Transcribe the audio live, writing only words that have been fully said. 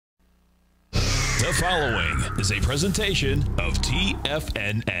The following is a presentation of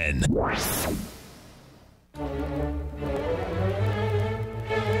TFNN.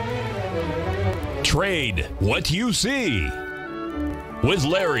 Trade what you see with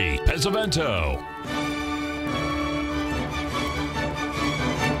Larry Pesavento.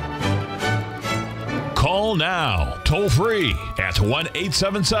 Call now, toll free at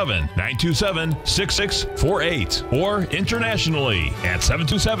 1-877-927-6648 or internationally at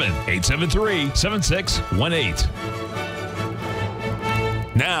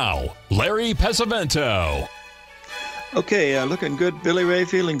 727-873-7618. Now, Larry Pesavento. Okay, looking good, Billy Ray,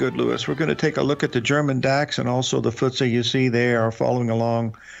 feeling good, Lewis. We're going to take a look at the German DAX and also the FTSE. You see they are following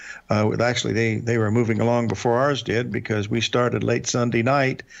along. Actually, they were moving along before ours did because we started late Sunday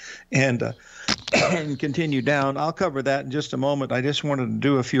night and continue down. I'll cover that in just a moment. I just wanted to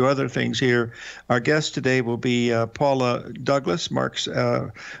do a few other things here. Our guest today will be Paula Douglas, Mark's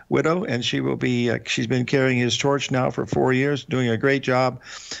widow, and she will be. She's been carrying his torch now for 4 years, doing a great job.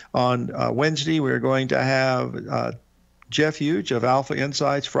 On Wednesday, we're going to have Jeff Huge of Alpha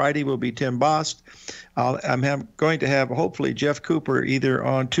Insights. Friday will be Tim Bost. I'm going to have hopefully Jeff Cooper either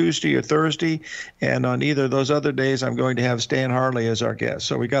on Tuesday or Thursday, and on either of those other days I'm going to have Stan Harley as our guest.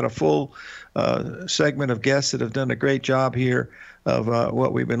 So we got a full segment of guests that have done a great job here of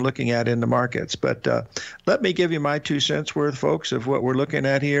what we've been looking at in the markets. But let me give you my 2 cents worth, folks, of what we're looking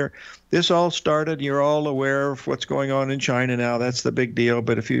at here. This all started, you're all aware of what's going on in China now. That's the big deal.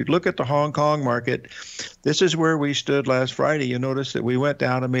 But if you look at the Hong Kong market, this is where we stood last Friday. You notice that we went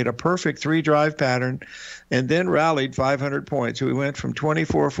down and made a perfect three-drive pattern and then rallied 500 points. We went from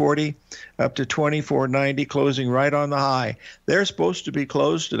 2440 up to 2490, closing right on the high. They're supposed to be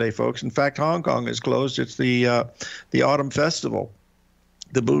closed today, folks. In fact, Hong Kong is closed. It's the Autumn Festival,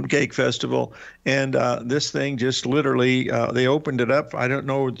 the Mooncake Festival, and this thing just literally, they opened it up. I don't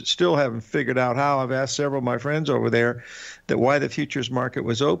know, still haven't figured out how. I've asked several of my friends over there that why the futures market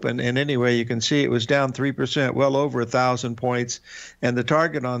was open, and anyway, you can see it was down 3%, well over 1,000 points, and the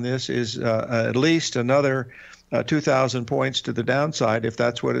target on this is at least another 2,000 points to the downside if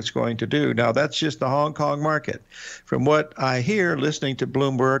that's what it's going to do. Now, that's just the Hong Kong market. From what I hear, listening to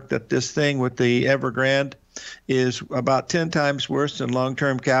Bloomberg, that this thing with the Evergrande is about 10 times worse than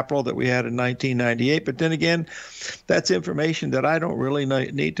long-term capital that we had in 1998. But then again, that's information that I don't really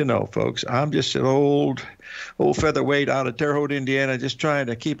need to know, folks. I'm just an old featherweight out of Terre Haute, Indiana, just trying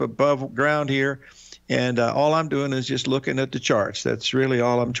to keep above ground here. And all I'm doing is just looking at the charts. That's really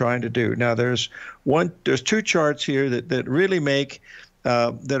all I'm trying to do. Now, there's two charts here that really make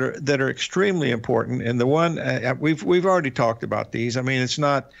that are extremely important. And the one we've already talked about these. I mean, it's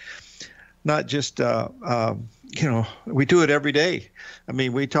not just we do it every day. I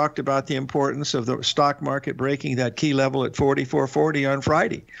mean, we talked about the importance of the stock market breaking that key level at 4440 on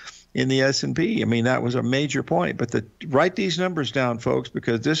Friday in the S&P. I mean, that was a major point. But write these numbers down, folks,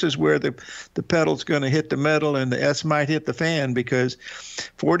 because this is where the pedal's going to hit the metal and the S might hit the fan, because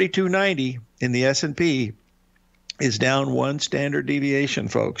 4290 in the S&P is down 1 standard deviation,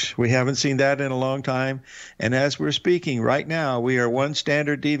 folks. We haven't seen that in a long time. And as we're speaking right now, we are 1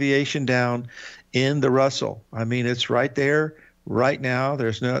 standard deviation down in the Russell. I mean, it's right there right now.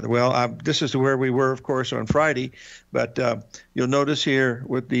 There's no, this is where we were, of course, on Friday. But you'll notice here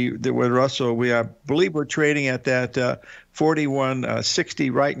with with Russell, I believe we're trading at that 4160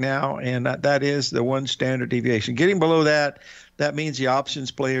 right now. And that is the 1 standard deviation. Getting below that, that means the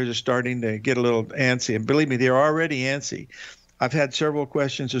options players are starting to get a little antsy. And believe me, they're already antsy. I've had several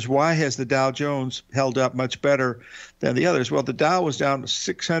questions as why has the Dow Jones held up much better than the others? Well, the Dow was down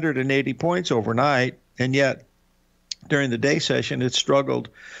 680 points overnight, and yet during the day session it struggled,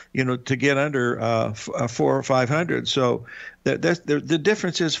 to get under 400 or 500. So the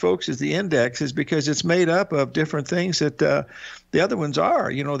difference is, folks, is the index is because it's made up of different things that the other ones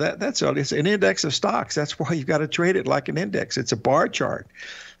are. That's it's an index of stocks. That's why you've got to trade it like an index. It's a bar chart.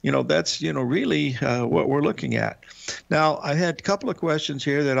 That's really what we're looking at. Now, I had a couple of questions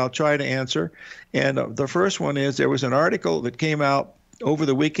here that I'll try to answer. And the first one is there was an article that came out over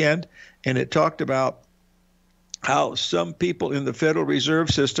the weekend, and it talked about how some people in the Federal Reserve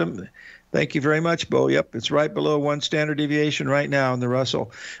System, thank you very much, Bo. Yep, it's right below 1 standard deviation right now in the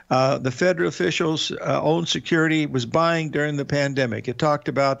Russell. The federal officials owned security was buying during the pandemic. It talked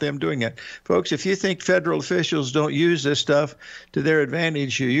about them doing it. Folks, if you think federal officials don't use this stuff to their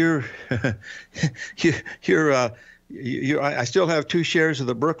advantage, I still have 2 shares of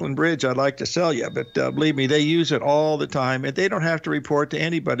the Brooklyn Bridge I'd like to sell you, but believe me, they use it all the time, and they don't have to report to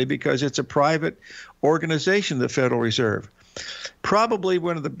anybody because it's a private organization, the Federal Reserve. Probably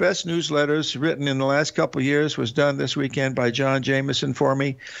one of the best newsletters written in the last couple of years was done this weekend by John Jameson for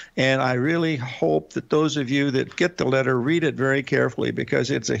me. And I really hope that those of you that get the letter read it very carefully,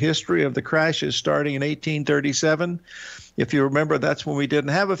 because it's a history of the crashes starting in 1837. If you remember, that's when we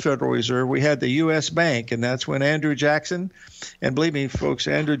didn't have a Federal Reserve. We had the U.S. Bank, and that's when Andrew Jackson, and believe me, folks,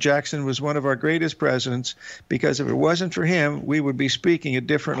 Andrew Jackson was one of our greatest presidents, because if it wasn't for him, we would be speaking a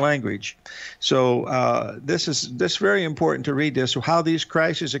different language. So this is very important to read this. So how these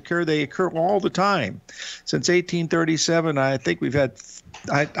crashes occur, they occur all the time. Since 1837, I think we've had,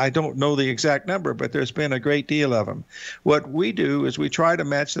 I don't know the exact number, but there's been a great deal of them. What we do is we try to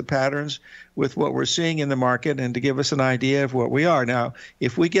match the patterns with what we're seeing in the market and to give us an idea of what we are. Now,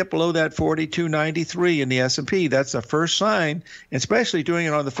 if we get below that 42.93 in the S&P, that's the first sign, especially doing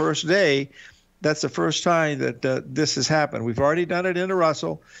it on the first day. That's the first time that this has happened. We've already done it in a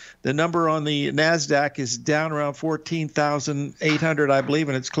Russell. The number on the NASDAQ is down around 14,800, I believe,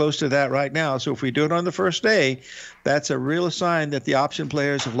 and it's close to that right now. So if we do it on the first day, that's a real sign that the option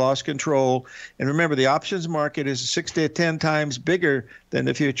players have lost control. And remember, the options market is 6 to 10 times bigger than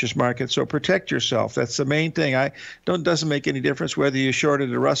the futures market. So protect yourself. That's the main thing. Doesn't make any difference whether you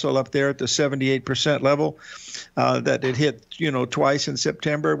shorted the Russell up there at the 78% level that it hit, twice in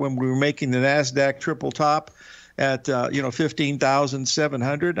September when we were making the NASDAQ triple top at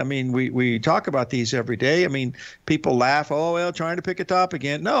 15,700. I mean, we talk about these every day. I mean, people laugh, oh, well, trying to pick a top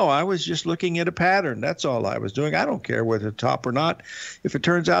again. No, I was just looking at a pattern. That's all I was doing. I don't care whether it's a top or not. If it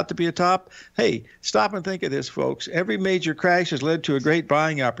turns out to be a top, hey, stop and think of this, folks. Every major crash has led to a great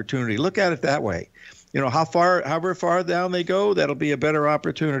buying opportunity. Look at it that way. However far down they go, that'll be a better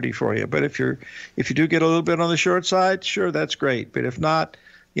opportunity for you. But if you do get a little bit on the short side, sure, that's great. But if not,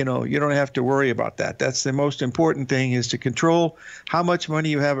 you don't have to worry about that. That's the most important thing, is to control how much money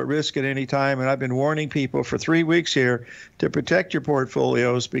you have at risk at any time. And I've been warning people for 3 weeks here to protect your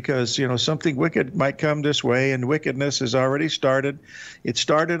portfolios, because, something wicked might come this way, and wickedness has already started. It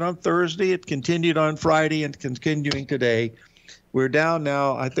started on Thursday. It continued on Friday and continuing today. We're down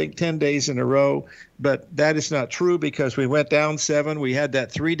now, I think, 10 days in a row, but that is not true, because we went down 7. We had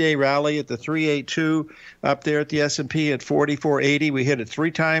that 3-day rally at the 382 up there at the S&P at 44.80. We hit it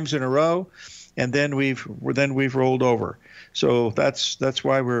 3 times in a row, and then we've rolled over. So that's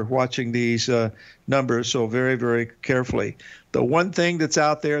why we're watching these numbers so very, very carefully. The one thing that's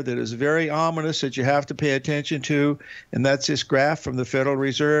out there that is very ominous that you have to pay attention to, and that's this graph from the Federal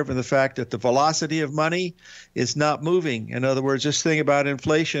Reserve, and the fact that the velocity of money is not moving. In other words, this thing about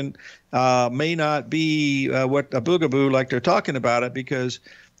inflation may not be what a boogaboo like they're talking about it, because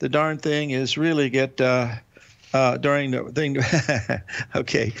the darn thing is really get during the thing.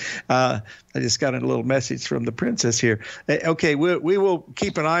 Okay. I just got a little message from the princess here. Okay, we will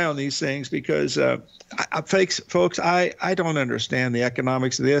keep an eye on these things, because folks, I don't understand the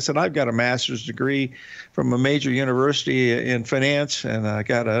economics of this, and I've got a master's degree from a major university in finance, and I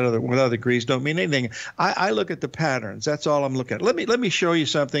got other degrees don't mean anything. I look at the patterns. That's all I'm looking at. Let me show you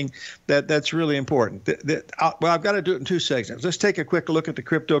something that's really important. Well, I've got to do it in 2 segments. Let's take a quick look at the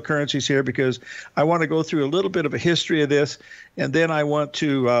cryptocurrencies here, because I want to go through a little bit of a history of this, and then I want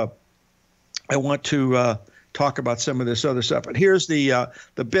to talk about some of this other stuff. But here's the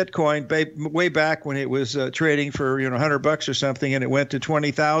Bitcoin way back when it was trading for $100 or something, and it went to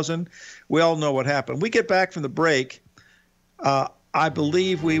 20,000. We all know what happened. We get back from the break. I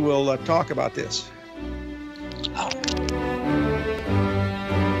believe we will talk about this.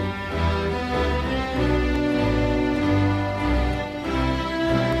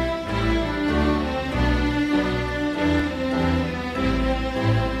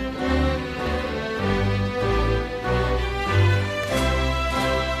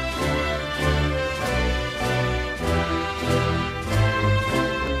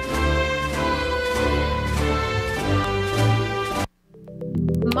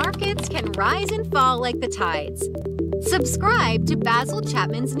 Markets can rise and fall like the tides. Subscribe to Basil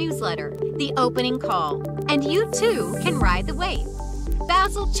Chapman's newsletter, The Opening Call, and you too can ride the wave.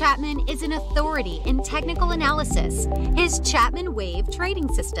 Basil Chapman is an authority in technical analysis. His Chapman Wave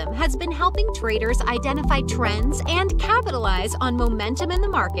trading system has been helping traders identify trends and capitalize on momentum in the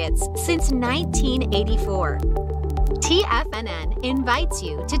markets since 1984. TFNN invites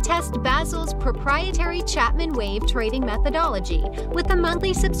you to test Basil's proprietary Chapman Wave trading methodology with a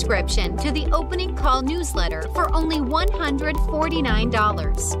monthly subscription to the Opening Call newsletter for only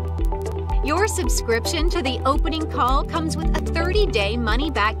 $149. Your subscription to the Opening Call comes with a 30-day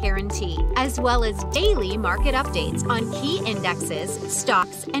money-back guarantee, as well as daily market updates on key indexes,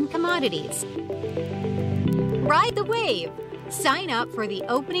 stocks, and commodities. Ride the wave! Sign up for the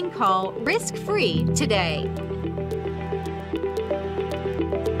Opening Call risk-free today.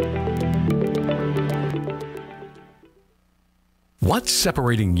 What's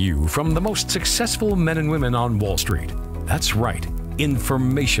separating you from the most successful men and women on Wall Street? That's right,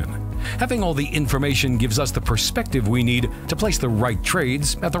 information. Having all the information gives us the perspective we need to place the right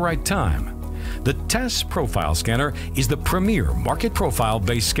trades at the right time. The TAS Profile Scanner is the premier market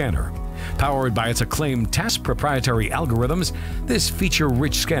profile-based scanner. Powered by its acclaimed TAS proprietary algorithms, this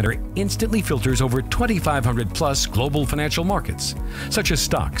feature-rich scanner instantly filters over 2,500 plus global financial markets, such as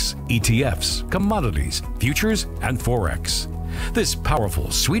stocks, ETFs, commodities, futures, and Forex. This powerful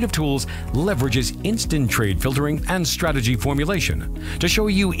suite of tools leverages instant trade filtering and strategy formulation to show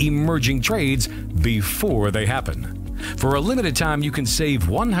you emerging trades before they happen. For a limited time, you can save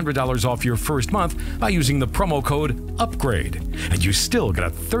 $100 off your first month by using the promo code UPGRADE, and you still get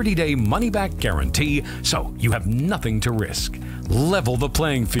a 30-day money-back guarantee, so you have nothing to risk. Level the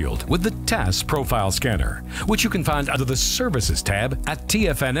playing field with the TAS Profile Scanner, which you can find under the Services tab at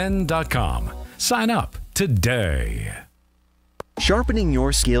TFNN.com. Sign up today. Sharpening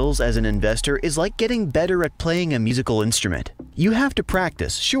your skills as an investor is like getting better at playing a musical instrument. You have to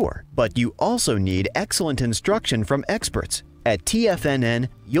practice, sure, but you also need excellent instruction from experts. At TFNN,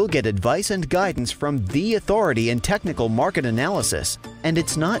 you'll get advice and guidance from the authority in technical market analysis. And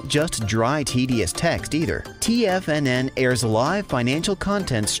it's not just dry, tedious text either. TFNN airs live financial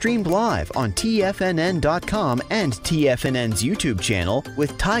content streamed live on TFNN.com and TFNN's YouTube channel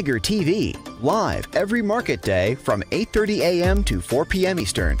with Tiger TV, live every market day from 8:30 a.m. to 4 p.m.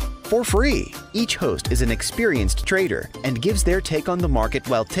 Eastern. For free. Each host is an experienced trader and gives their take on the market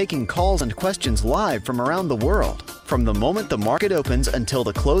while taking calls and questions live from around the world. From the moment the market opens until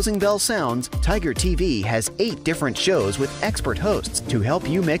the closing bell sounds, Tiger TV has 8 different shows with expert hosts to help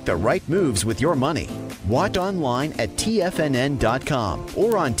you make the right moves with your money. Watch online at TFNN.com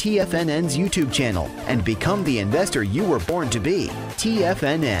or on TFNN's YouTube channel and become the investor you were born to be.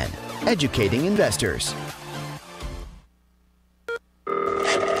 TFNN, educating investors.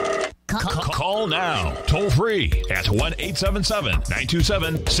 Call now, toll free at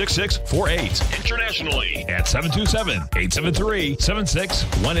 1-877-927-6648. Internationally at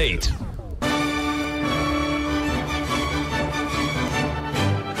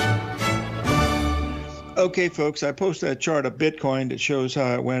 727-873-7618. Okay, folks, I posted a chart of Bitcoin that shows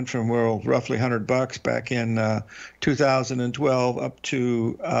how it went from, well, roughly $100 back in 2012 up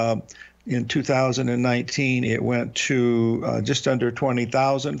to in 2019, it went to just under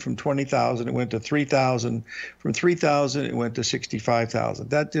 20,000. From 20,000, it went to 3,000. From 3,000, it went to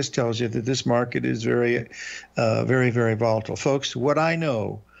 65,000. That just tells you that this market is very, very volatile. Folks, what I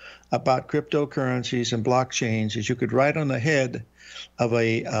know about cryptocurrencies and blockchains is you could write on the head of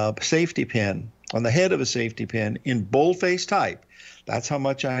a safety pin, on the head of a safety pin in boldface type. That's how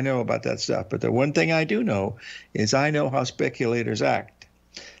much I know about that stuff. But the one thing I do know is I know how speculators act.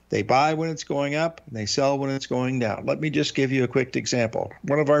 They buy when it's going up, and they sell when it's going down. Let me just give you a quick example.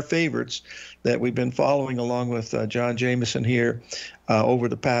 One of our favorites that we've been following along with John Jameson here over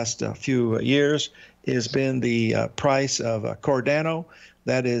the past few years has been the price of Cardano.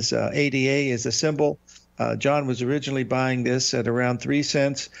 That is ADA is a symbol. John was originally buying this at around 3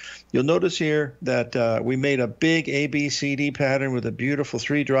 cents. You'll notice here that we made a big ABCD pattern with a beautiful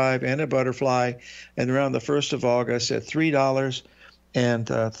 3-drive and a butterfly, and around the 1st of August at $3 and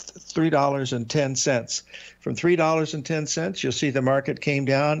 $3.10. From $3.10, you'll see the market came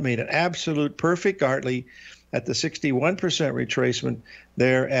down, made an absolute perfect Gartley at the 61% retracement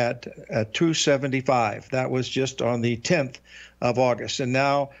there at 275. That was just on the 10th of August. And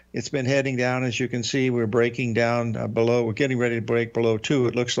now it's been heading down. As you can see, we're breaking down below. We're getting ready to break below 2,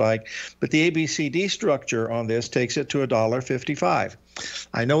 it looks like. But the ABCD structure on this takes it to $1.55.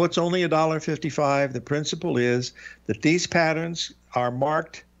 I know it's only $1.55. The principle is that these patterns are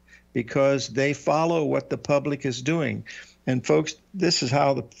marked because they follow what the public is doing. And folks, this is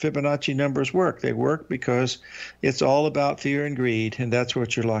how the Fibonacci numbers work. They work because it's all about fear and greed, and that's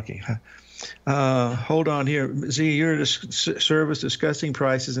what you're lucky. Hold on here. Z, you're a service discussing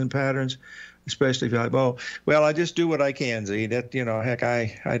prices and patterns, especially valuable. Well, I just do what I can, Z. That, heck,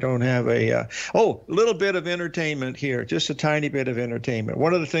 I don't have a little bit of entertainment here, just a tiny bit of entertainment.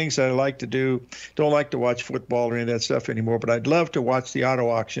 One of the things that I like to do, don't like to watch football or any of that stuff anymore, but I'd love to watch the auto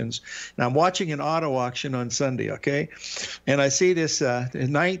auctions. And I'm watching an auto auction on Sunday, okay? And I see this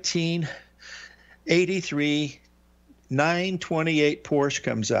 1983 928 Porsche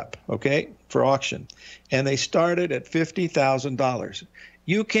comes up, okay, for auction. And they started at $50,000.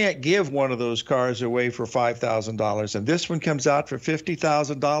 You can't give one of those cars away for $5,000. And this one comes out for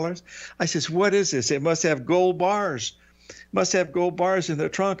 $50,000. I says, what is this? It must have gold bars. Must have gold bars in the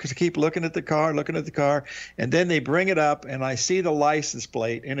trunk, because I keep looking at the car. And then they bring it up, and I see the license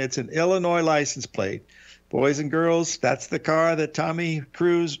plate, and it's an Illinois license plate. Boys and girls, that's the car that Tommy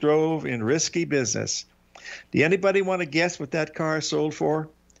Cruise drove in Risky Business. Do anybody want to guess what that car sold for?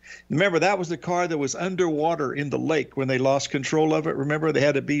 Remember, that was the car that was underwater in the lake when they lost control of it. Remember, they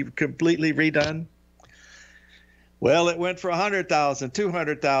had to be completely redone? Well, it went for $100,000,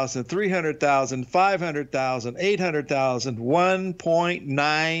 $200,000, $300,000, $500,000, $800,000,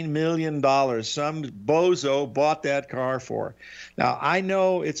 $1.9 million. Some bozo bought that car for. Now, I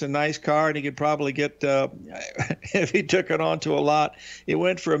know it's a nice car, and he could probably get, if he took it onto a lot, it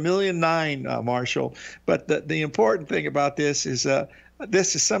went for $1.9 million, Marshall. But the important thing about this is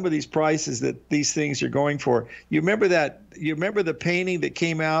some of these prices that these things are going for. You remember the painting that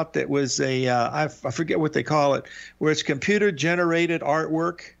came out that was I forget what they call it, where it's computer generated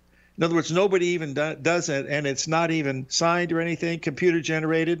artwork. In other words, nobody even does it, and it's not even signed or anything, computer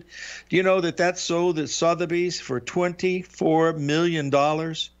generated. Do you know that sold at Sotheby's for $24 million?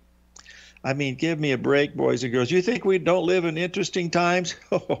 I mean, give me a break, boys and girls. You think we don't live in interesting times?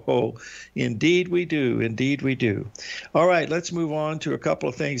 Oh, indeed we do. Indeed we do. All right, let's move on to a couple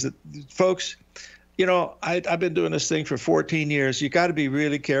of things that, folks, you know, I've been doing this thing for 14 years. You got to be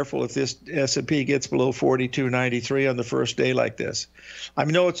really careful if this S&P gets below 42.93 on the first day like this. I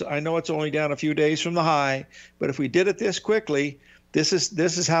know it's only down a few days from the high, but if we did it this quickly, this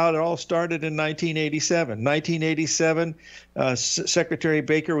is how it all started in 1987. 1987, Secretary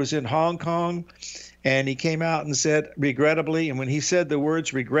Baker was in Hong Kong, and he came out and said, regrettably, and when he said the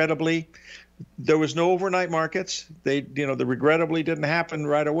words regrettably, there was no overnight markets. The regrettably didn't happen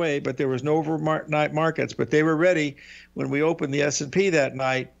right away, but there was no overnight markets. But they were ready when we opened the S&P that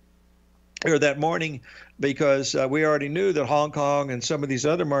night or that morning, because we already knew that Hong Kong and some of these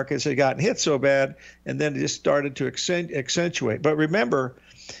other markets had gotten hit so bad, and then it just started to accentuate. But remember,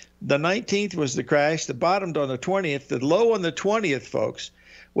 the 19th was the crash, the bottomed on the 20th. The low on the 20th, folks,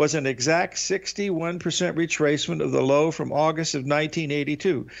 was an exact 61% retracement of the low from August of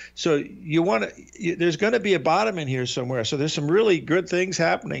 1982. So there's going to be a bottom in here somewhere. So there's some really good things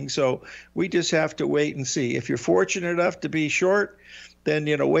happening. So we just have to wait and see. If you're fortunate enough to be short, then,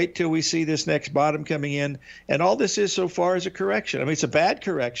 wait till we see this next bottom coming in. And all this is so far is a correction. I mean, it's a bad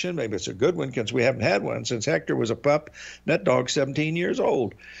correction. Maybe it's a good one because we haven't had one since Hector was a pup. That dog's 17 years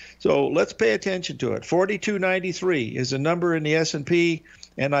old. So let's pay attention to it. 42.93 is a number in the S&P,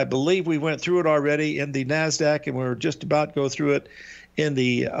 and I believe we went through it already in the NASDAQ, and we're just about to go through it in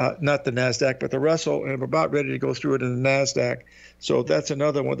the, not the NASDAQ, but the Russell, and I'm about ready to go through it in the NASDAQ. So that's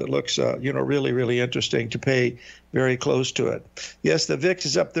another one that looks, really, really interesting to pay very close to it. Yes, the VIX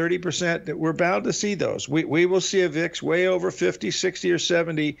is up 30%. We're bound to see those. We will see a VIX way over 50, 60, or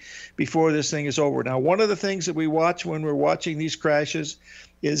 70 before this thing is over. Now, one of the things that we watch when we're watching these crashes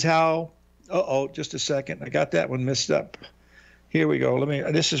is how, just a second. I got that one messed up. Here we go.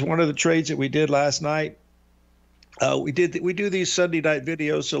 This is one of the trades that we did last night. We do these Sunday night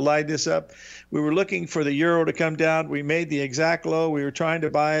videos to line this up. We were looking for the euro to come down. We made the exact low. We were trying to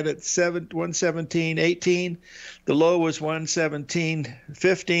buy it at 117.18. The low was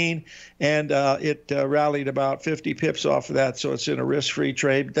 117.15, and it rallied about 50 pips off of that. So it's in a risk-free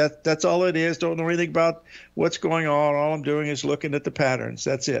trade. That's all it is. Don't know anything about what's going on. All I'm doing is looking at the patterns.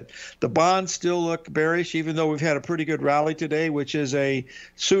 That's it. The bonds still look bearish, even though we've had a pretty good rally today, which is a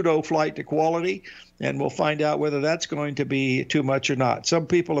pseudo flight to quality. And we'll find out whether that's going to be too much or not. Some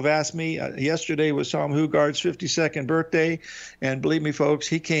people have asked me, yesterday was Tom Hugard's 52nd birthday, and believe me, folks,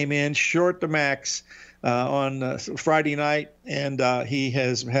 he came in short the max on Friday night, and he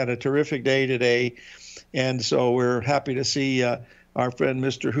has had a terrific day today. And so we're happy to see our friend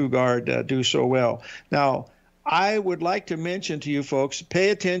Mr. Hugard do so well. Now, I would like to mention to you folks,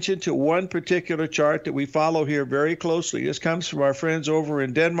 pay attention to one particular chart that we follow here very closely. This comes from our friends over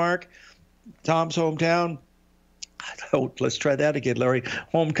in Denmark, Tom's hometown. Let's try that again, Larry.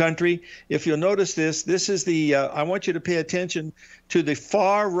 Home country. If you'll notice this is the, I want you to pay attention to the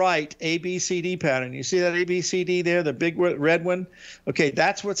far right ABCD pattern. You see that ABCD there, the big red one? Okay,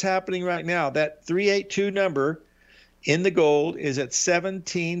 that's what's happening right now. That 382 number in the gold is at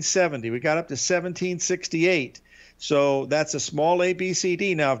 1770. We got up to 1768. So that's a small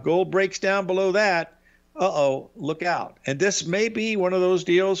ABCD. Now, if gold breaks down below that, look out. And this may be one of those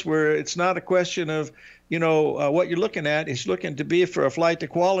deals where it's not a question of, what you're looking at is looking to be for a flight to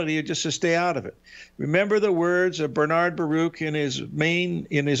quality or just to stay out of it. Remember the words of Bernard Baruch in his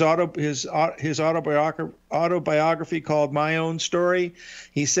autobiography called My Own Story.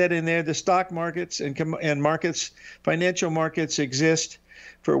 He said in there, the stock markets and markets, financial markets exist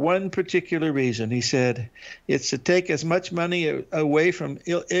for one particular reason. He said, it's to take as much money away from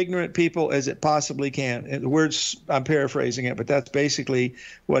ignorant people as it possibly can. And the words, I'm paraphrasing it, but that's basically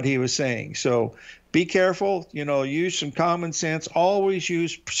what he was saying. So be careful. Use some common sense. Always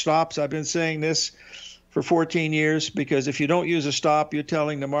use stops. I've been saying this for 14 years, because if you don't use a stop, you're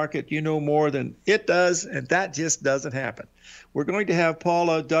telling the market you know more than it does, and that just doesn't happen. We're going to have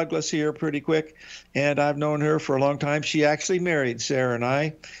Paula Douglas here pretty quick, and I've known her for a long time. She actually married Sarah and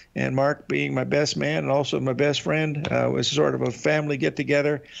I, and Mark, being my best man and also my best friend, was sort of a family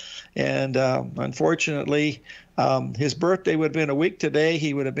get-together. And unfortunately, his birthday would have been a week today.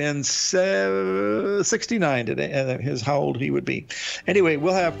 He would have been 69 today, and how old he would be. Anyway,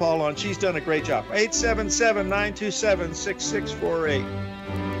 we'll have Paul on. She's done a great job. 877-927-6648.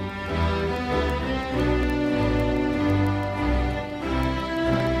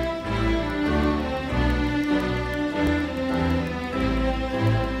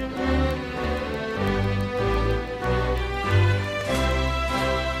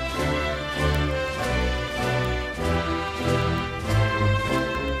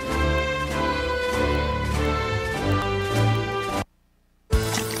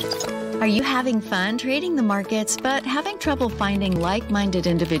 Are you having fun trading the markets but having trouble finding like-minded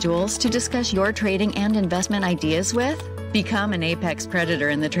individuals to discuss your trading and investment ideas with? Become an apex predator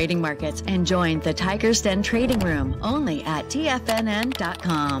in the trading markets and join the Tiger's Den Trading Room only at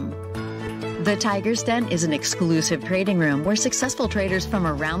TFNN.com. The Tiger's Den is an exclusive trading room where successful traders from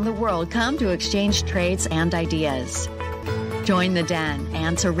around the world come to exchange trades and ideas. Join the den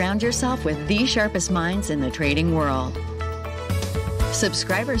and surround yourself with the sharpest minds in the trading world.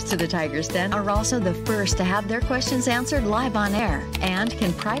 Subscribers to the Tiger's Den are also the first to have their questions answered live on air and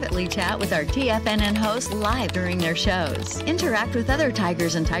can privately chat with our TFNN hosts live during their shows. Interact with other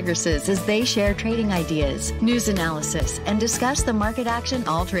Tigers and Tigresses as they share trading ideas, news analysis, and discuss the market action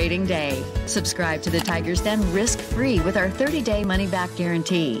all trading day. Subscribe to the Tiger's Den risk-free with our 30-day money-back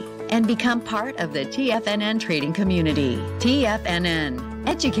guarantee and become part of the TFNN trading community. TFNN,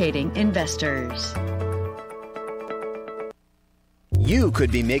 educating investors. You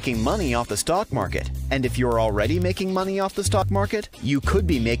could be making money off the stock market. And if you're already making money off the stock market, you could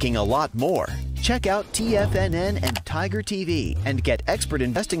be making a lot more. Check out TFNN and Tiger TV and get expert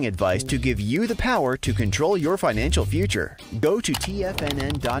investing advice to give you the power to control your financial future. Go to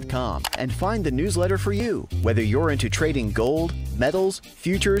TFNN.com and find the newsletter for you. Whether you're into trading gold, metals,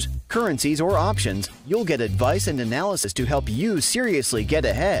 futures, currencies, or options, you'll get advice and analysis to help you seriously get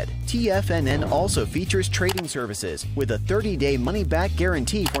ahead. TFNN also features trading services with a 30-day money-back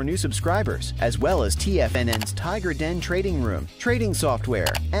guarantee for new subscribers, as well as TFNN's Tiger Den Trading Room, trading software,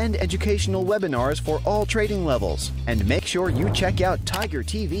 and educational webinars for all trading levels. And make sure you check out Tiger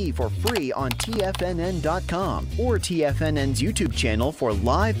TV for free on TFNN.com or TFNN's YouTube channel for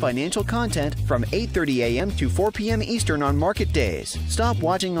live financial content from 8:30 a.m. to 4 p.m. Eastern on market days. Stop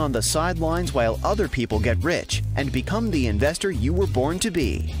watching on the sidelines while other people get rich and become the investor you were born to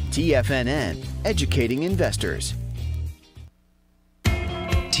be. TFNN, educating investors.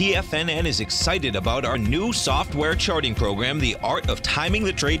 TFNN is excited about our new software charting program, The Art of Timing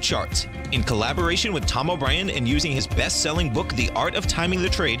the Trade Charts. In collaboration with Tom O'Brien and using his best-selling book, The Art of Timing the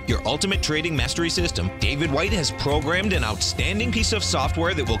Trade, Your Ultimate Trading Mastery System, David White has programmed an outstanding piece of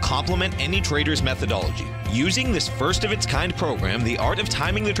software that will complement any trader's methodology. Using this first-of-its-kind program, The Art of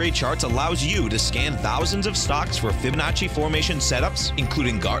Timing the Trade Charts allows you to scan thousands of stocks for Fibonacci formation setups,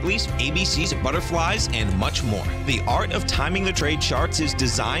 including Gartley's, ABC's, butterflies, and much more. The Art of Timing the Trade Charts is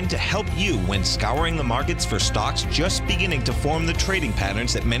designed to help you when scouring the markets for stocks just beginning to form the trading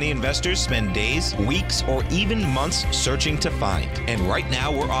patterns that many investors spend days, weeks, or even months searching to find. And right now,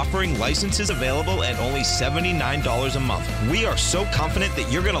 we're offering licenses available at only $79 a month. We are so confident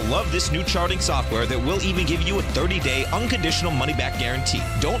that you're going to love this new charting software that will even give you a 30-day unconditional money-back guarantee.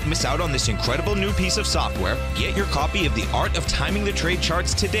 Don't miss out on this incredible new piece of software. Get your copy of The Art of Timing the Trade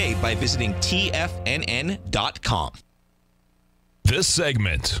Charts today by visiting TFNN.com. This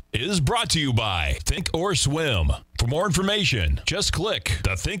segment is brought to you by Thinkorswim. For more information, just click the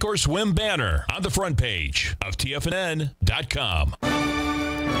Thinkorswim banner on the front page of TFNN.com.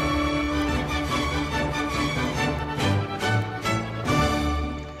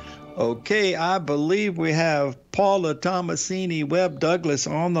 Okay, I believe we have Paula Tomasini Webb Douglas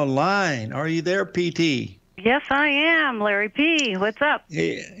on the line. Are you there, PT? Yes, I am, Larry P. What's up?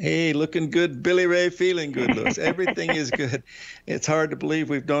 Hey, looking good. Billy Ray, feeling good, Louis. Everything is good. It's hard to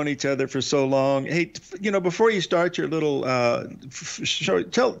believe we've known each other for so long. Hey, before you start your little show,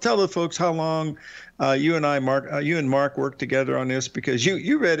 tell the folks how long you and Mark worked together on this, because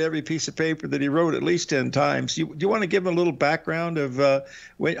you read every piece of paper that he wrote at least 10 times. Do you want to give him a little background of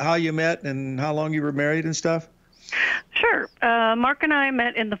how you met and how long you were married and stuff? Sure. Mark and I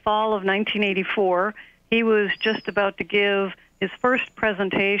met in the fall of 1984. He was just about to give his first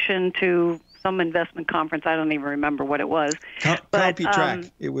presentation to some investment conference. I don't even remember what it was.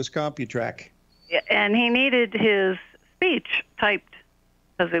 CompuTrack. It was CompuTrack. And he needed his speech typed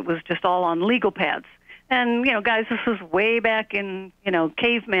because it was just all on legal pads. And, guys, this was way back in,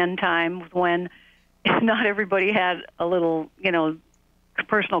 caveman time when not everybody had a little,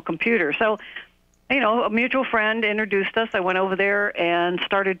 personal computer. So, a mutual friend introduced us. I went over there and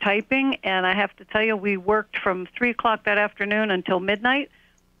started typing. And I have to tell you, we worked from 3 o'clock that afternoon until midnight.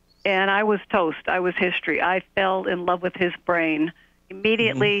 And I was toast. I was history. I fell in love with his brain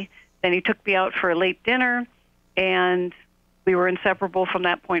immediately. Then he took me out for a late dinner, and we were inseparable from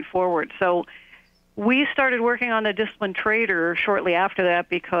that point forward. So we started working on the Disciplined Trader shortly after that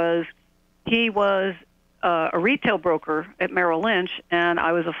because he was a retail broker at Merrill Lynch, and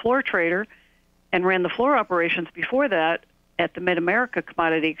I was a floor trader and ran the floor operations before that at the Mid-America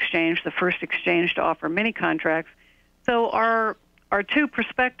Commodity Exchange, the first exchange to offer mini contracts. So our two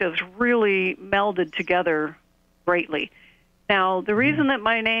perspectives really melded together greatly. Now, the reason that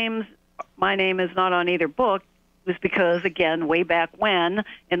my name is not on either book was because, again, way back when,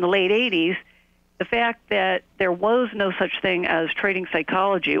 in the late 80s, the fact that there was no such thing as trading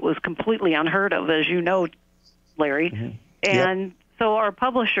psychology, it was completely unheard of, as you know, Larry. And so our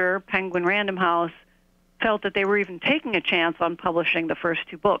publisher, Penguin Random House, felt that they were even taking a chance on publishing the first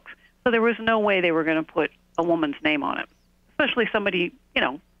 2 books. So there was no way they were going to put a woman's name on it, especially somebody, they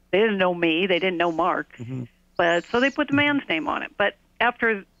didn't know me, they didn't know Mark. But so they put the man's name on it. But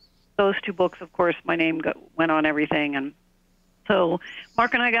after those 2 books, of course, my name went on everything. And so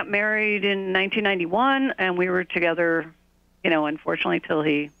Mark and I got married in 1991, and we were together, unfortunately, till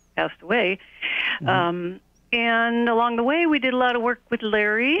he passed away. And along the way, we did a lot of work with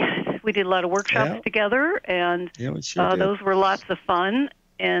Larry. We did a lot of workshops together, and those were lots of fun.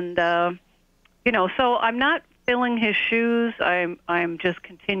 And, so I'm not filling his shoes. I'm just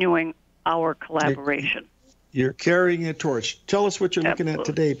continuing our collaboration. You're carrying a torch. Tell us what you're looking at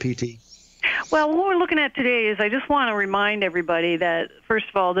today, PT. Well, what we're looking at today is I just want to remind everybody that, first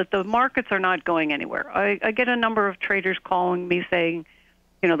of all, that the markets are not going anywhere. I get a number of traders calling me saying,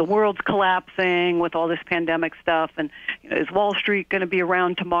 the world's collapsing with all this pandemic stuff, and is Wall Street going to be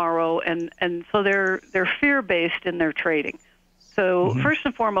around tomorrow? And so they're fear-based in their trading. So first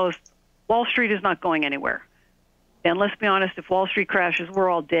and foremost, Wall Street is not going anywhere. And let's be honest, if Wall Street crashes, we're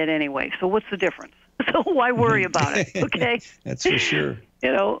all dead anyway. So what's the difference? So why worry about it, okay? That's for sure.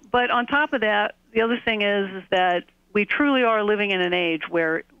 But on top of that, the other thing is that we truly are living in an age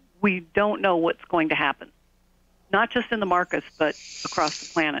where we don't know what's going to happen, not just in the markets, but across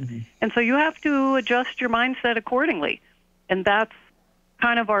the planet. And so you have to adjust your mindset accordingly. And that's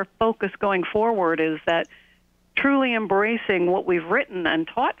kind of our focus going forward, is that truly embracing what we've written and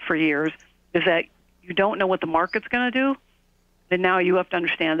taught for years is that you don't know what the market's going to do. And now you have to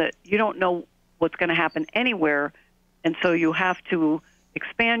understand that you don't know what's going to happen anywhere. And so you have to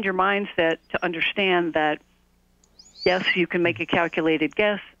expand your mindset to understand that, yes, you can make a calculated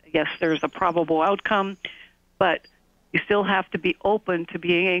guess. Yes, there's a probable outcome, but you still have to be open to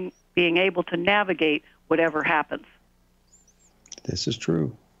being able to navigate whatever happens. This is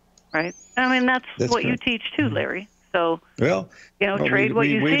true. Right? I mean, that's what you teach too, Larry. So, trade what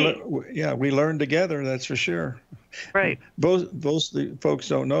you see. We learn together, that's for sure. Right. Both the folks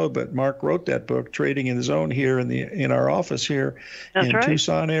don't know, but Mark wrote that book, Trading in the Zone, here in our office here in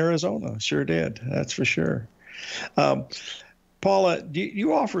Tucson, Arizona. Sure did. That's for sure. Paula, do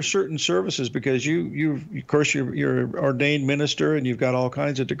you offer certain services because you of course you're an ordained minister and you've got all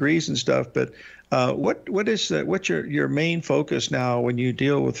kinds of degrees and stuff, but what's your main focus now when you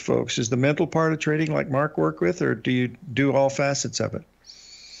deal with folks? Is the mental part of trading like Mark worked with, or do you do all facets of it?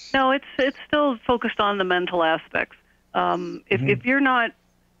 No, it's still focused on the mental aspects. If you're not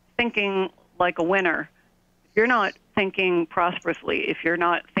thinking like a winner, if you're not thinking prosperously, if you're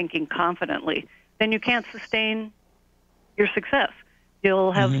not thinking confidently, then you can't sustain your success.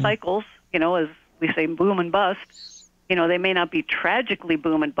 You'll have cycles, as we say, boom and bust. They may not be tragically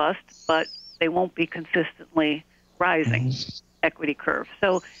boom and bust, but they won't be consistently rising equity curve.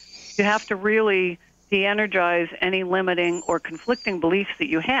 So you have to really de-energize any limiting or conflicting beliefs that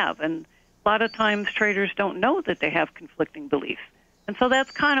you have. And a lot of times traders don't know that they have conflicting beliefs. And so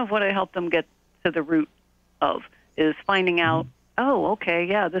that's kind of what I help them get to the root of, is finding out,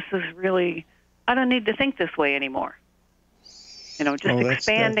 this is really, I don't need to think this way anymore.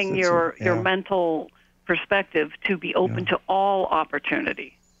 Expanding your mental perspective to be open to all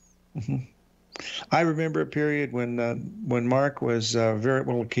opportunity. I remember a period when Mark was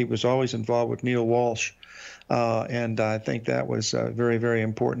he was always involved with Neil Walsh. And I think that was a very, very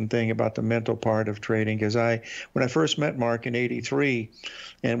important thing about the mental part of trading, because when I first met Mark in '83,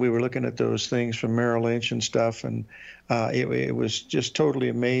 and we were looking at those things from Merrill Lynch and stuff, and it was just totally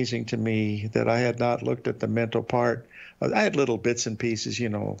amazing to me that I had not looked at the mental part. I had little bits and pieces,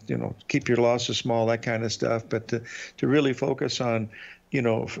 keep your losses small, that kind of stuff, but to really focus on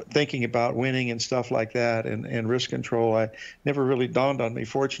thinking about winning and stuff like that, and risk control, I never really dawned on me.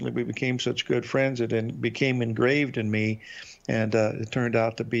 Fortunately, we became such good friends, it became engraved in me, and it turned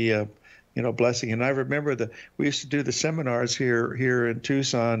out to be a blessing. And I remember we used to do the seminars here in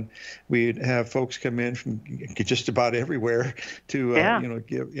Tucson. We'd have folks come in from just about everywhere to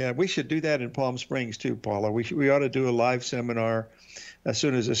give. Yeah, we should do that in Palm Springs too, Paula. We ought to do a live seminar. As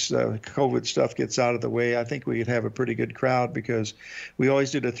soon as this COVID stuff gets out of the way, I think we could have a pretty good crowd, because we always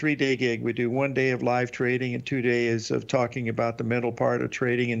did a 3-day gig. We do 1 day of live trading and 2 days of talking about the mental part of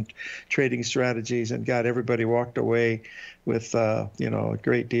trading and trading strategies, and got everybody walked away with a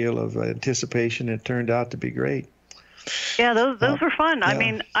great deal of anticipation. It turned out to be great. Yeah, those were fun. I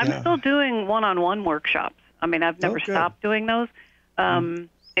mean, I'm still doing one-on-one workshops. I mean, I've never stopped doing those. But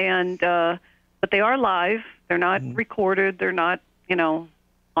they are live. They're not recorded. They're not on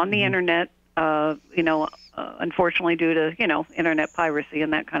the internet, unfortunately due to, internet piracy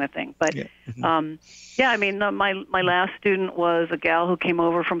and that kind of thing. But, I mean, my last student was a gal who came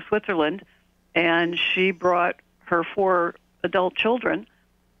over from Switzerland, and she brought her 4 adult children.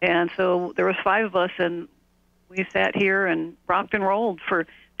 And so there was 5 of us, and we sat here and rocked and rolled for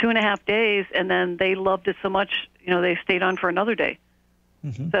 2.5 days, and then they loved it so much, they stayed on for another day.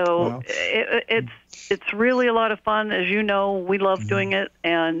 So it's really a lot of fun. As you know, we love doing it,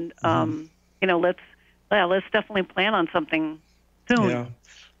 and let's definitely plan on something soon. Yeah.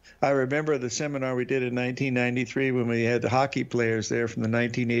 I remember the seminar we did in 1993 when we had the hockey players there from the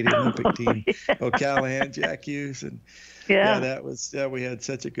 1980 Olympic team, O'Callahan, Jack Hughes, and we had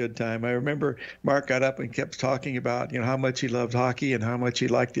such a good time. I remember Mark got up and kept talking about how much he loved hockey and how much he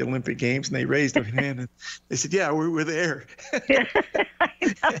liked the Olympic Games, and they raised their hand and they said, "Yeah, we were there." I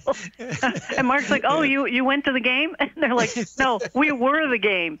know. And Mark's like, "Oh, you went to the game?" And they're like, "No, we were the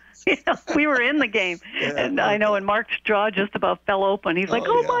game. We were in the game." And I know, and Mark's jaw just about fell open. He's like,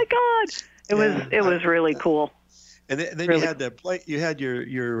 "Oh my God!" It was really cool. And then really? You had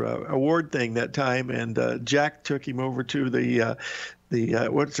your award thing that time, and Jack took him over to the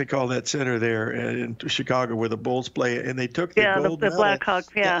what's they call that center there in Chicago where the Bulls play, and they took the gold medal.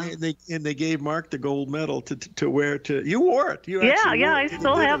 Blackhawks, and they gave Mark the gold medal to wear to. You wore it. I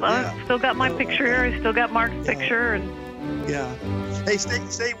still have. I still got my picture here. I still got Mark's picture. And hey,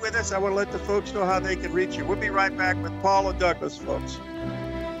 stay with us. I want to let the folks know how they can reach you. We'll be right back with Paul and Douglas, folks.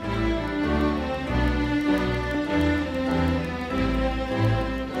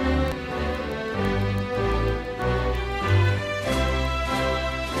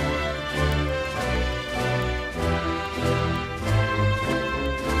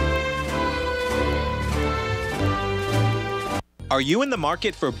 Are you in the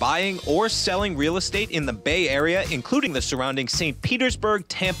market for buying or selling real estate in the Bay Area, including the surrounding St. Petersburg,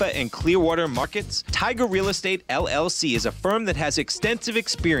 Tampa, and Clearwater markets? Tiger Real Estate LLC is a firm that has extensive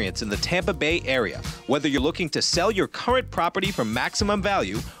experience in the Tampa Bay area. Whether you're looking to sell your current property for maximum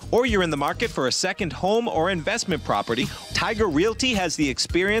value, or you're in the market for a second home or investment property, Tiger Realty has the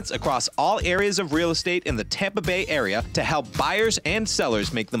experience across all areas of real estate in the Tampa Bay area to help buyers and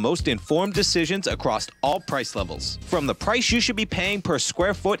sellers make the most informed decisions across all price levels. From the price you should be paying per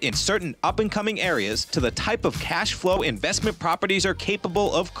square foot in certain up-and-coming areas to the type of cash flow investment properties are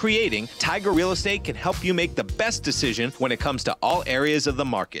capable of creating, Tiger Real Estate can help you make the best decision when it comes to all areas of the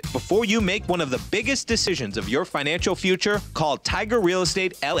market. Before you make one of the biggest decisions of your financial future, call Tiger Real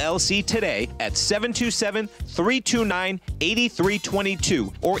Estate LLC today at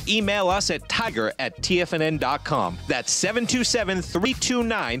 727-329-8322 or email us at tiger@tfnn.com. That's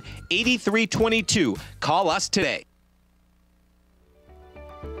 727-329-8322. Call us today.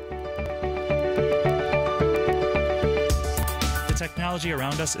 The technology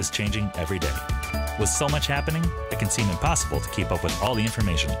around us is changing every day. With so much happening, it can seem impossible to keep up with all the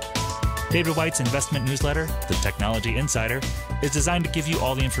information. David White's investment newsletter, The Technology Insider, is designed to give you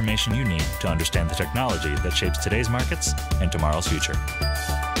all the information you need to understand the technology that shapes today's markets and tomorrow's future.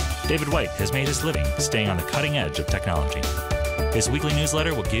 David White has made his living staying on the cutting edge of technology. His weekly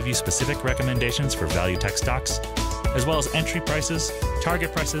newsletter will give you specific recommendations for value tech stocks, as well as entry prices,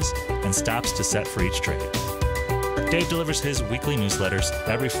 target prices, and stops to set for each trade. Dave delivers his weekly newsletters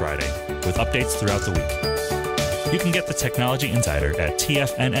every Friday with updates throughout the week. You can get the Technology Insider at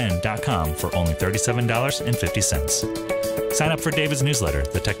TFNN.com for only $37.50. Sign up for David's newsletter,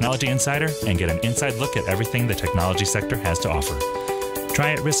 The Technology Insider, and get an inside look at everything the technology sector has to offer. Try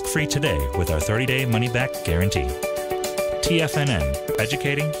it risk-free today with our 30-day money-back guarantee. TFNN,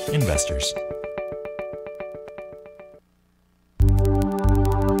 educating investors.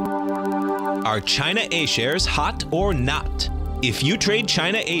 Are China A-shares hot or not? If you trade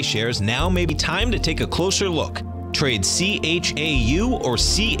China A-shares, now may be time to take a closer look. Trade CHAU or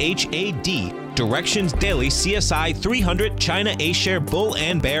CHAD, Directions Daily CSI 300 China A-share Bull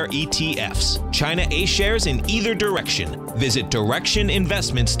and Bear ETFs. China A-shares in either direction. Visit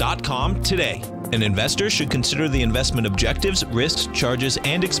directioninvestments.com today. An investor should consider the investment objectives, risks, charges,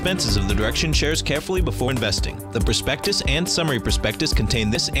 and expenses of the Direction shares carefully before investing. The prospectus and summary prospectus contain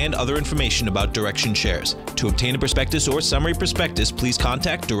this and other information about Direction shares. To obtain a prospectus or summary prospectus, please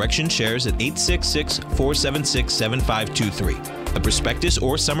contact Direction shares at 866-476-7523. A prospectus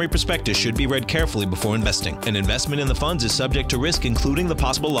or summary prospectus should be read carefully before investing. An investment in the funds is subject to risk, including the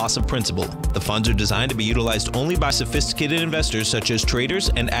possible loss of principal. The funds are designed to be utilized only by sophisticated investors such as traders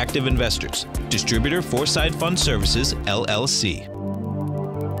and active investors. Distributor Foreside Fund Services, LLC.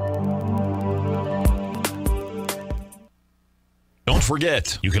 Don't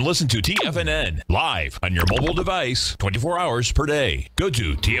forget, you can listen to TFNN live on your mobile device 24 hours per day. Go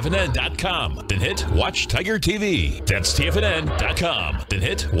to TFNN.com, then hit Watch Tiger TV. That's TFNN.com, then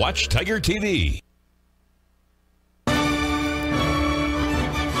hit Watch Tiger TV.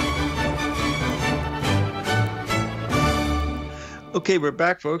 Okay, we're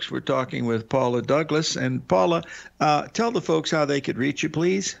back, folks. We're talking with Paula Douglas. And Paula, tell the folks how they could reach you,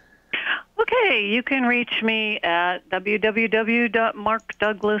 please. Okay, you can reach me at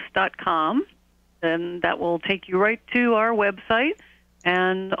www.markdouglas.com. And that will take you right to our website.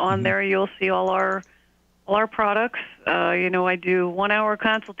 And on there, you'll see all our products. I do 1-hour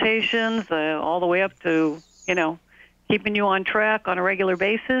consultations all the way up to, keeping you on track on a regular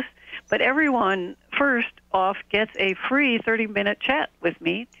basis. But everyone, first off, gets a free 30-minute chat with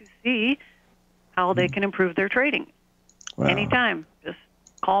me to see how they can improve their trading. Wow. Anytime. Just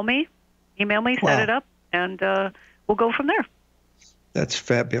call me, email me, set it up, and we'll go from there. That's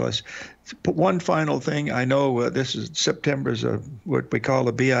fabulous. One final thing. I know this is September's what we call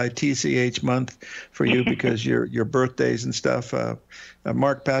a BITCH month for you because your birthdays and stuff.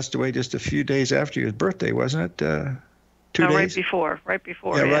 Mark passed away just a few days after your birthday, wasn't it? 2 days? Right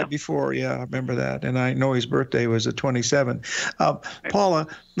before. Yeah, right before. Yeah, I remember that. And I know his birthday was the 27th. Paula,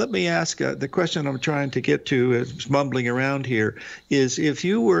 let me ask the question I'm trying to get to, is mumbling around here, is if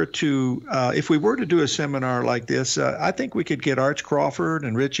we were to do a seminar like this, I think we could get Arch Crawford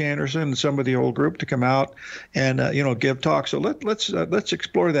and Rich Anderson and some of the old group to come out and give talks. So let's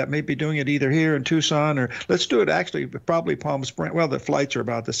explore that. Maybe doing it either here in Tucson, or let's do it actually probably Palm Springs. Well, the flights are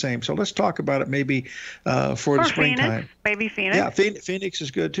about the same. So let's talk about it maybe for the springtime. Maybe Phoenix. Yeah, Phoenix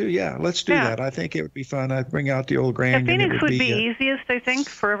is good too. Yeah, let's do that. I think it would be fun. I'd bring out the old grand. Yeah, Phoenix would be easiest, I think,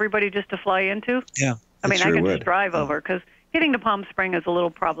 for everybody just to fly into. Yeah, I mean, I can just drive over because getting to Palm Springs is a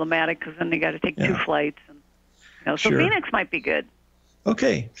little problematic because then they got to take 2 flights. And, so Phoenix might be good.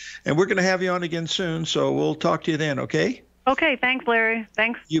 Okay, and we're going to have you on again soon, so we'll talk to you then. Okay. Okay. Thanks, Larry.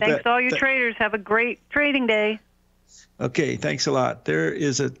 Thanks to all you traders. Have a great trading day. Okay, thanks a lot. There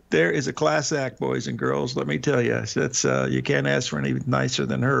is a class act, boys and girls. Let me tell you, that's you can't ask for any nicer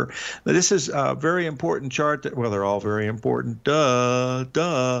than her. But this is a very important chart. They're all very important.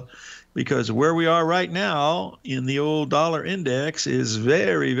 Duh. Because where we are right now in the old dollar index is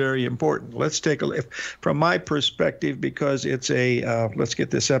very, very important. Let's take a look from my perspective, because it's let's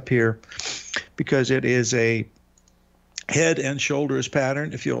get this up here, because it is a head and shoulders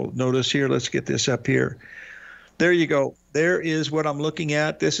pattern. If you'll notice here, let's get this up here. There you go. There is what I'm looking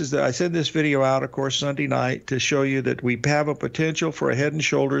at. I sent this video out, of course, Sunday night to show you that we have a potential for a head and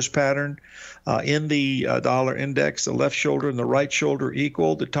shoulders pattern in the dollar index. The left shoulder and the right shoulder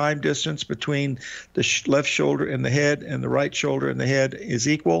equal. The time distance between the left shoulder and the head and the right shoulder and the head is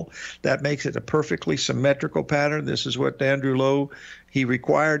equal. That makes it a perfectly symmetrical pattern. This is what Andrew Lowe, he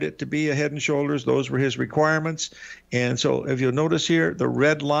required it to be a head and shoulders. Those were his requirements. And so if you'll notice here, the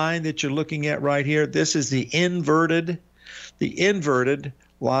red line that you're looking at right here, this is the inverted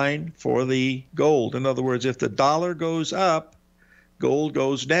line for the gold. In other words, if the dollar goes up, gold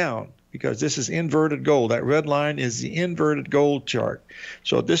goes down, because this is inverted gold. That red line is the inverted gold chart.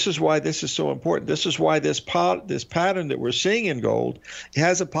 So this is why this is so important. This is why this pattern that we're seeing in gold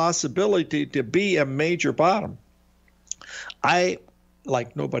has a possibility to be a major bottom. I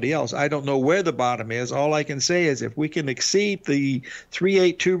like nobody else. I don't know where the bottom is. All I can say is if we can exceed the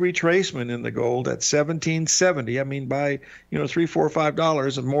 382 retracement in the gold at 1770, I mean by $3, $4,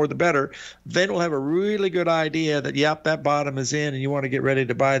 $5 and more the better, then we'll have a really good idea that yep, that bottom is in, and you want to get ready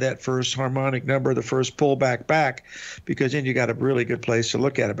to buy that first harmonic number, the first pullback back, because then you got a really good place to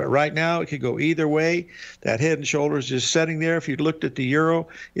look at it. But right now it could go either way. That head and shoulders just setting there. If you looked at the euro,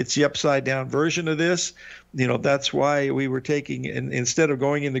 it's the upside down version of this. That's why we were taking, instead of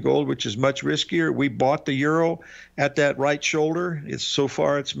going into gold, which is much riskier, we bought the euro at that right shoulder. So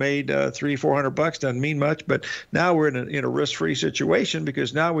far it's made $300-400. Doesn't mean much, but now we're in a risk-free situation,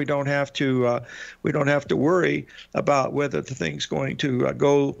 because now we don't have to worry about whether the thing's going to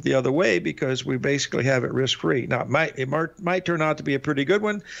go the other way, because we basically have it risk-free. Now it might turn out to be a pretty good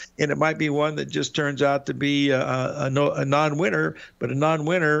one, and it might be one that just turns out to be a non-winner. But a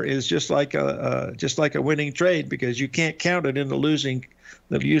non-winner is just like a winning trade, because you can't count it in the losing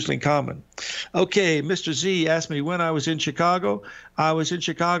common. Okay, Mr. Z asked me when I was in Chicago. I was in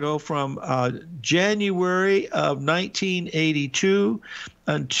Chicago from January of 1982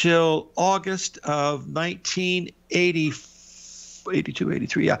 until August of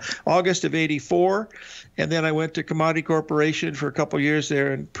 1983, August of 84. And then I went to Commodity Corporation for a couple of years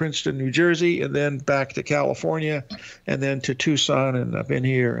there in Princeton, New Jersey, and then back to California, and then to Tucson, and I've been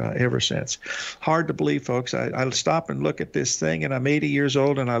here ever since. Hard to believe, folks. I stop and look at this thing, and I'm 80 years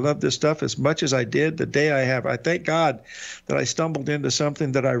old, and I love this stuff as much as I did the day I have. I thank God that I stumbled into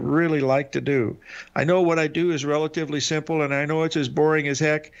something that I really like to do. I know what I do is relatively simple, and I know it's as boring as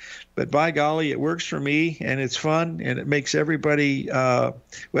heck, but by golly, it works for me, and it's fun, and it makes everybody,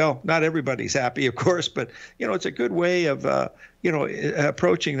 well, not everybody's happy, of course, but, it's a good way of,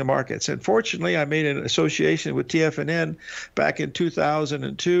 approaching the markets. And fortunately, I made an association with TFNN back in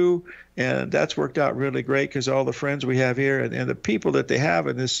 2002, and that's worked out really great, because all the friends we have here and the people that they have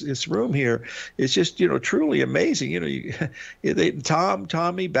in this room here is just, truly amazing.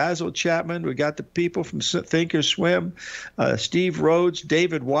 Tommy, Basil, Chapman, we got the people from Thinkorswim, Steve Rhodes,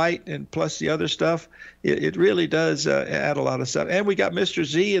 David White, and plus the other stuff. It really does add a lot of stuff. And we got Mr.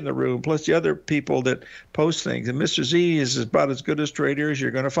 Z in the room, plus the other people that post things. And Mr. Z is about as good a trader as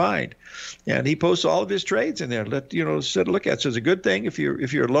you're going to find. And he posts all of his trades in there. Sit and look at it. So it's a good thing if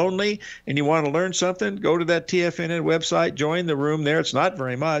you're lonely and you want to learn something, go to that TFNN website, join the room there. It's not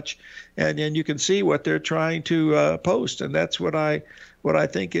very much. And then you can see what they're trying to post. And that's what I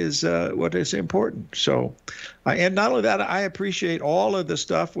think is what is important. So, and not only that, I appreciate all of the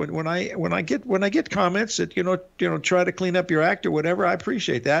stuff when I get comments that try to clean up your act or whatever. I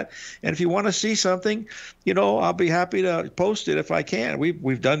appreciate that. And if you want to see something, I'll be happy to post it if I can.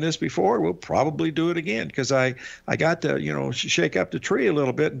 We've done this before. We'll probably do it again, because I got to shake up the tree a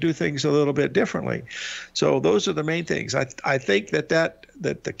little bit and do things a little bit differently. So those are the main things. I think that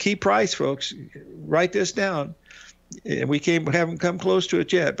the key price, folks, write this down. And we haven't come close to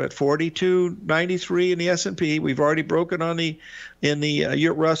it yet, but 42.93 in the S&P. We've already broken in the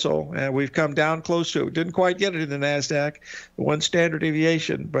Russell, and we've come down close to it. Didn't quite get it in the NASDAQ, one standard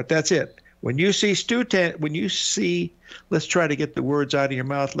deviation, but that's it. When you see let's try to get the words out of your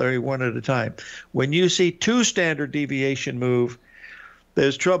mouth, Larry, one at a time. When you see 2 standard deviation move,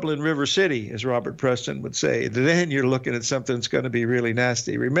 there's trouble in River City, as Robert Preston would say. Then you're looking at something that's going to be really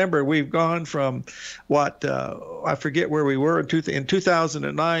nasty. Remember, we've gone from I forget where we were in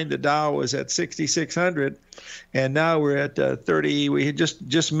 2009. The Dow was at 6,600, and now we're at 30. We had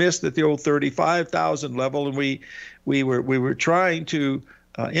just missed at the old 35,000 level, and we were trying to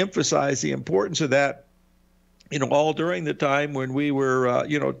emphasize the importance of that. All during the time when we were,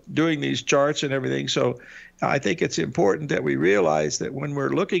 doing these charts and everything. So I think it's important that we realize that when we're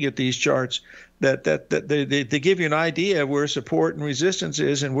looking at these charts, that they give you an idea of where support and resistance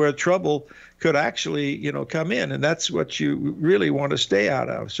is and where trouble could actually, come in. And that's what you really want to stay out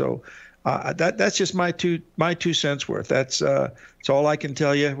of. So that's just my two cents worth. That's all I can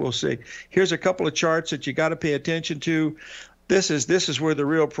tell you. We'll see. Here's a couple of charts that you got to pay attention to. This is where the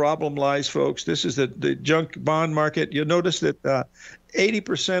real problem lies, folks. This is the junk bond market. You'll notice that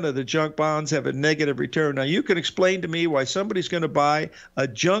 80% of the junk bonds have a negative return. Now, you can explain to me why somebody's going to buy a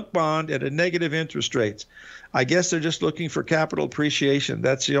junk bond at a negative interest rates. I guess they're just looking for capital appreciation.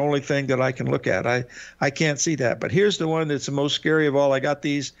 That's the only thing that I can look at. I can't see that. But here's the one that's the most scary of all. I got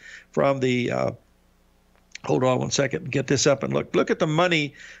these from the hold on one second and get this up and look at the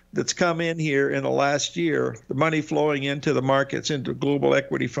money that's come in here in the last year, the money flowing into the markets, into global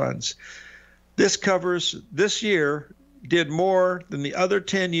equity funds. This covers this year, did more than the other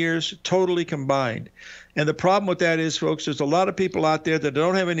 10 years totally combined. And the problem with that is, folks, there's a lot of people out there that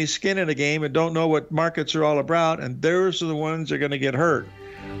don't have any skin in the game and don't know what markets are all about, and those are the ones that are going to get hurt.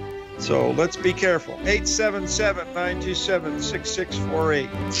 So let's be careful.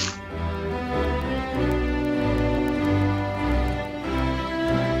 877-927-6648.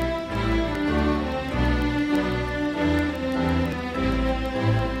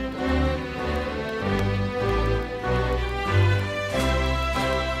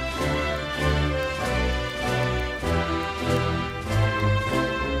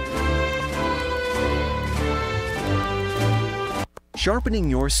 Sharpening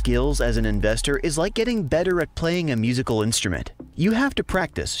your skills as an investor is like getting better at playing a musical instrument. You have to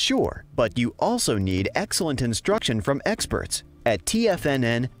practice, sure, but you also need excellent instruction from experts. At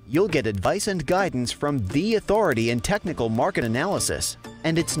TFNN, you'll get advice and guidance from the authority in technical market analysis.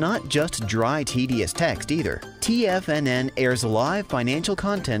 And it's not just dry, tedious text either. TFNN airs live financial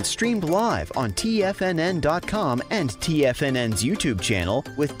content streamed live on TFNN.com and TFNN's YouTube channel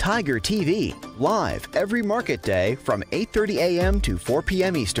with Tiger TV, live every market day from 8:30 a.m. to 4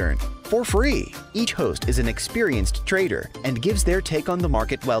 p.m. Eastern, for free. Each host is an experienced trader and gives their take on the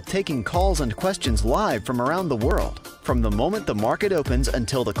market while taking calls and questions live from around the world. From the moment the market opens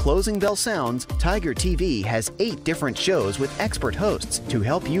until the closing bell sounds, Tiger TV has 8 different shows with expert hosts to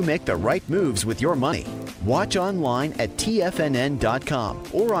help you make the right moves with your money. Watch online at TFNN.com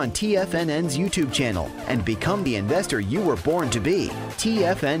or on TFNN's YouTube channel and become the investor you were born to be.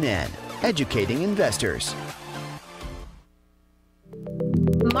 TFNN, educating investors.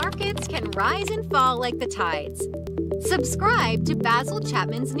 Markets can rise and fall like the tides. Subscribe to Basil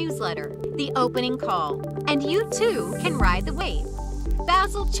Chapman's newsletter, The Opening Call, and you too can ride the wave.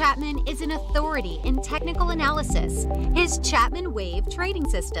 Basil Chapman is an authority in technical analysis. His Chapman Wave trading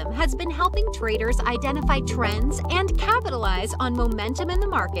system has been helping traders identify trends and capitalize on momentum in the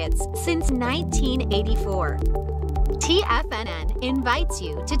markets since 1984. TFNN invites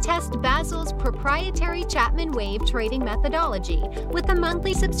you to test Basil's proprietary Chapman Wave trading methodology with a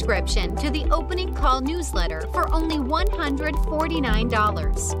monthly subscription to the Opening Call newsletter for only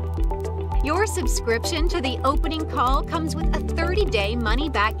 $149. Your subscription to the Opening Call comes with a 30-day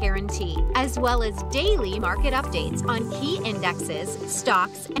money-back guarantee, as well as daily market updates on key indexes,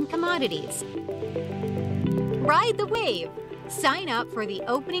 stocks, and commodities. Ride the wave. Sign up for the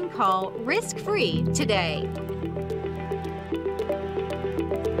Opening Call risk-free today.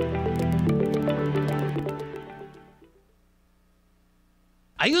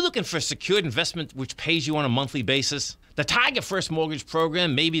 Are you looking for a secured investment which pays you on a monthly basis? The Tiger First Mortgage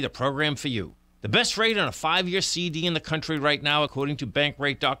Program may be the program for you. The best rate on a 5-year CD in the country right now, according to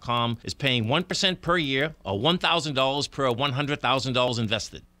Bankrate.com, is paying 1% per year or $1,000 per $100,000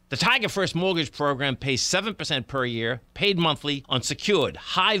 invested. The Tiger First Mortgage Program pays 7% per year, paid monthly, on secured,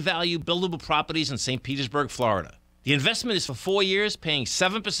 high-value buildable properties in St. Petersburg, Florida. The investment is for 4 years, paying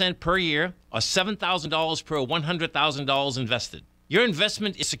 7% per year or $7,000 per $100,000 invested. Your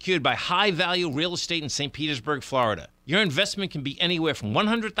investment is secured by high-value real estate in St. Petersburg, Florida. Your investment can be anywhere from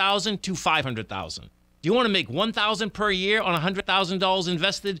 $100,000 to $500,000. Do you want to make $1,000 per year on $100,000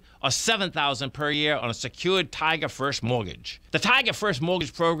 invested or $7,000 per year on a secured Tiger First mortgage? The Tiger First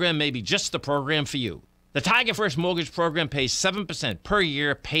Mortgage Program may be just the program for you. The Tiger First Mortgage Program pays 7% per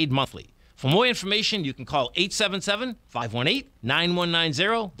year, paid monthly. For more information, you can call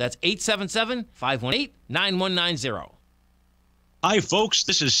 877-518-9190. That's 877-518-9190. Hi, folks.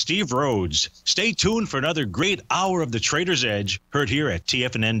 This is Steve Rhodes. Stay tuned for another great hour of The Trader's Edge, heard here at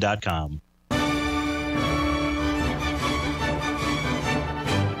TFNN.com.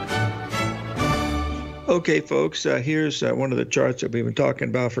 Okay, folks, here's one of the charts that we've been talking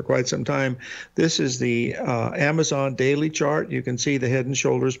about for quite some time. This is the Amazon daily chart. You can see the head and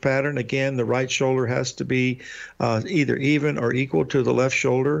shoulders pattern. Again, the right shoulder has to be either even or equal to the left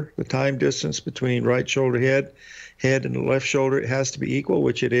shoulder. The time distance between right shoulder head and the left shoulder, it has to be equal,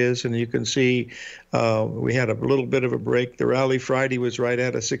 which it is. And you can see we had a little bit of a break. The rally Friday was right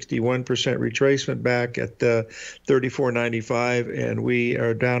at a 61% retracement back at $34.95, and we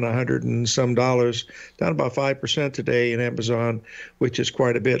are down $100 and some dollars, down about 5% today in Amazon, which is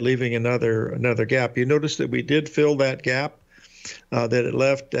quite a bit, leaving another gap. You notice that we did fill that gap that it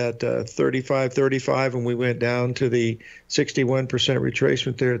left at 35.35, and we went down to the 61%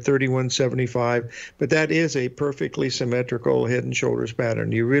 retracement there at 31.75. But that is a perfectly symmetrical head and shoulders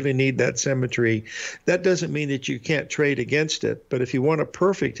pattern. You really need that symmetry. That doesn't mean that you can't trade against it, but if you want a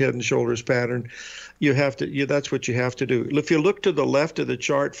perfect head and shoulders pattern, you have to. That's what you have to do. If you look to the left of the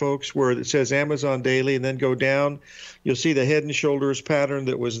chart, folks, where it says Amazon Daily, and then go down, you'll see the head and shoulders pattern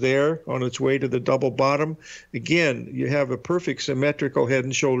that was there on its way to the double bottom. Again, you have a perfect symmetrical head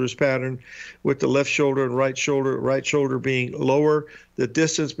and shoulders pattern with the left shoulder and right shoulder being lower, the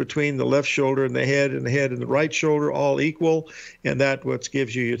distance between the left shoulder and the head and the right shoulder all equal, and that what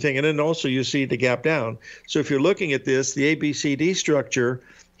gives you your thing. And then also you see the gap down. So if you're looking at this, the ABCD structure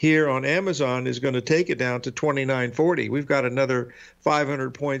here on Amazon is going to take it down to 29.40. We've got another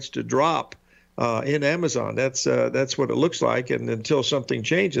 500 points to drop in Amazon. That's what it looks like, and until something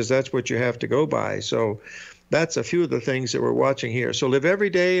changes, that's what you have to go by. So that's a few of the things that we're watching here. So live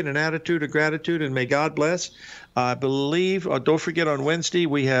every day in an attitude of gratitude, and may God bless. I believe, don't forget on Wednesday,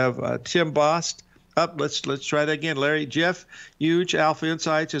 we have Tim Bost up. Let's try that again, Larry. Jeff Huge, Alpha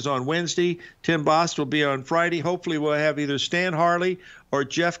Insights, is on Wednesday. Tim Bost will be on Friday. Hopefully we'll have either Stan Harley or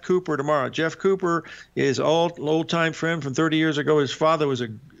Jeff Cooper tomorrow. Jeff Cooper is an old-time friend from 30 years ago. His father was a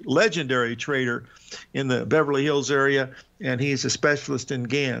legendary trader in the Beverly Hills area, and he's a specialist in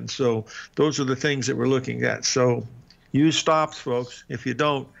GAN. So those are the things that we're looking at. So use stops, folks. If you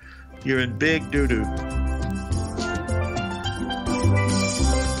don't, you're in big doo-doo.